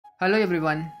Hello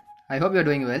everyone, I hope you are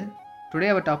doing well. Today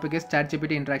our topic is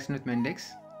ChatGPT Interaction with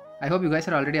Mendix. I hope you guys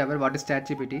are already aware what is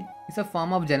ChatGPT. It's a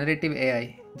form of generative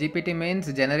AI. GPT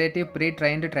means Generative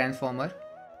Pre-trained Transformer.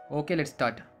 Okay, let's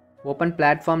start. Open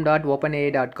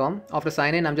platform.openai.com. After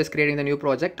sign in, I'm just creating the new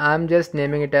project. I'm just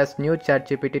naming it as new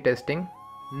ChatGPT testing.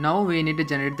 Now we need to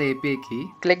generate the API key.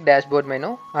 Click dashboard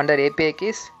menu. Under API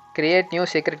keys, create new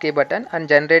secret key button and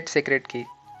generate secret key.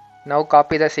 Now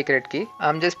copy the secret key.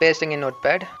 I'm just pasting in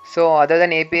Notepad. So other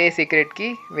than API secret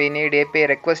key, we need API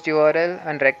request URL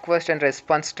and request and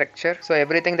response structure. So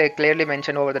everything they clearly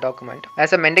mentioned over the document.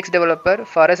 As a Mendix developer,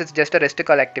 for us it's just a REST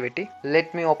call activity.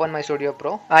 Let me open my Studio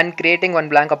Pro and creating one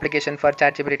blank application for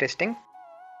ChatGPT testing.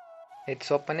 It's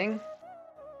opening.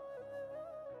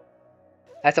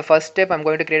 As a first step, I'm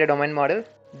going to create a domain model.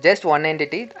 Just one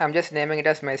entity. I'm just naming it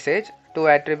as message. Two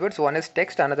attributes. One is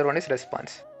text, another one is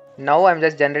response. Now I'm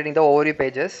just generating the overview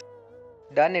pages.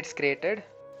 Done, it's created.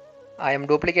 I am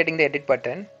duplicating the edit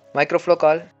button. Microflow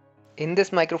call. In this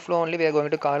microflow only we are going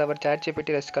to call our ChatGPT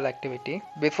REST call activity.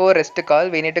 Before REST call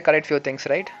we need to correct few things,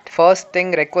 right? First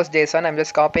thing, request JSON. I'm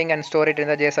just copying and store it in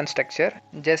the JSON structure.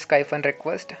 Just -,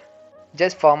 request.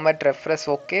 Just format refresh,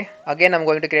 okay. Again I'm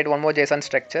going to create one more JSON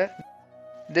structure.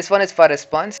 This one is for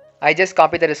response. I just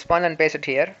copy the response and paste it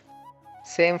here.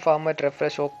 Same format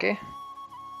refresh, okay.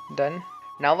 Done.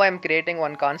 Now I am creating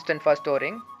one constant for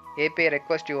storing API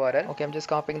request URL. Okay, I'm just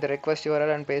copying the request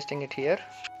URL and pasting it here.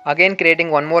 Again creating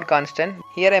one more constant.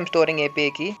 Here I am storing API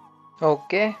key.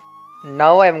 Okay.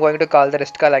 Now I am going to call the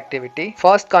REST call activity.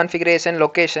 First configuration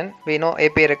location, we know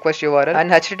API request URL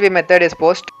and HTTP method is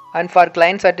post. And for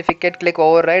client certificate, click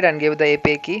override and give the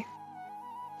API key.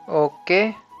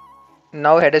 Okay.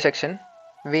 Now header section.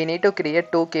 We need to create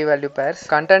two key value pairs.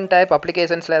 Content type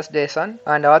application/JSON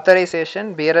and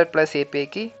authorization bearer plus API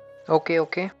key.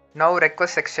 Okay. Now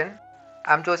request section.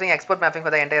 I'm choosing export mapping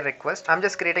for the entire request. I'm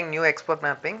just creating new export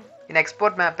mapping. In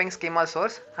export mapping schema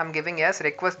source, I'm giving as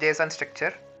request JSON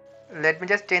structure. Let me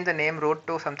just change the name root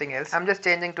to something else. I'm just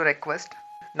changing to request.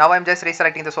 Now I'm just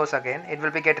reselecting the source again. It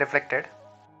will be get reflected.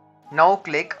 Now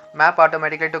click map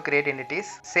automatically to create entities.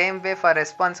 Same way for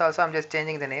response also I'm just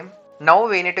changing the name. Now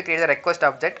we need to create the request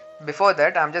object. Before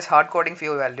that I'm just hard coding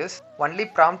few values. Only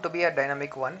prompt to be a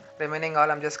dynamic one. Remaining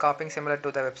all I'm just copying similar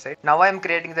to the website. Now I am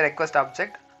creating the request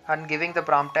object and giving the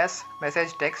prompt as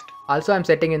message text. Also I'm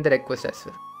setting in the request as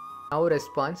well. Now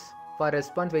response. For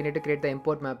response we need to create the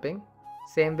import mapping.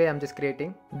 Same way I'm just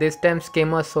creating. This time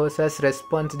schema source as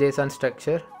response JSON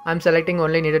structure. I'm selecting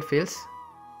only needed fields.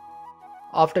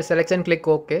 After selection click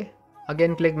OK.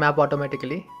 Again click map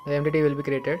automatically. The entity will be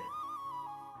created.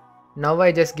 Now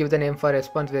I just give the name for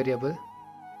response variable.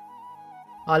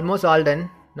 Almost all done.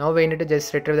 Now we need to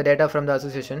just retrieve the data from the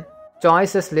association.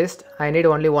 Choices list. I need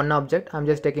only one object. I'm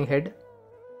just taking head.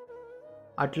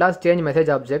 At last change message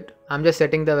object. I'm just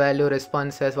setting the value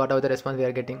response as whatever the response we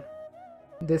are getting.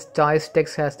 This choice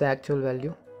text has the actual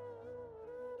value.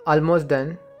 Almost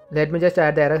done. Let me just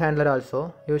add the error handler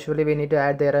also. Usually we need to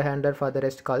add the error handler for the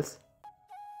REST calls.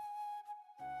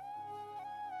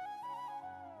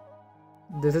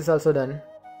 This is also done.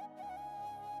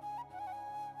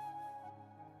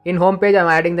 In home page I'm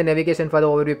adding the navigation for the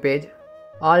overview page.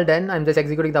 All done. I'm just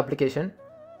executing the application.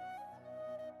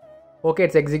 Okay,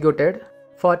 it's executed.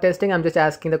 For testing I'm just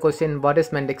asking the question, what is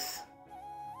Mendix?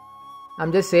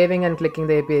 I'm just saving and clicking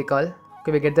the API call.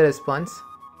 Okay, we get the response.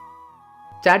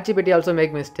 ChatGPT also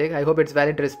make mistake. I hope it's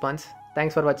valid response.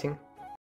 Thanks for watching.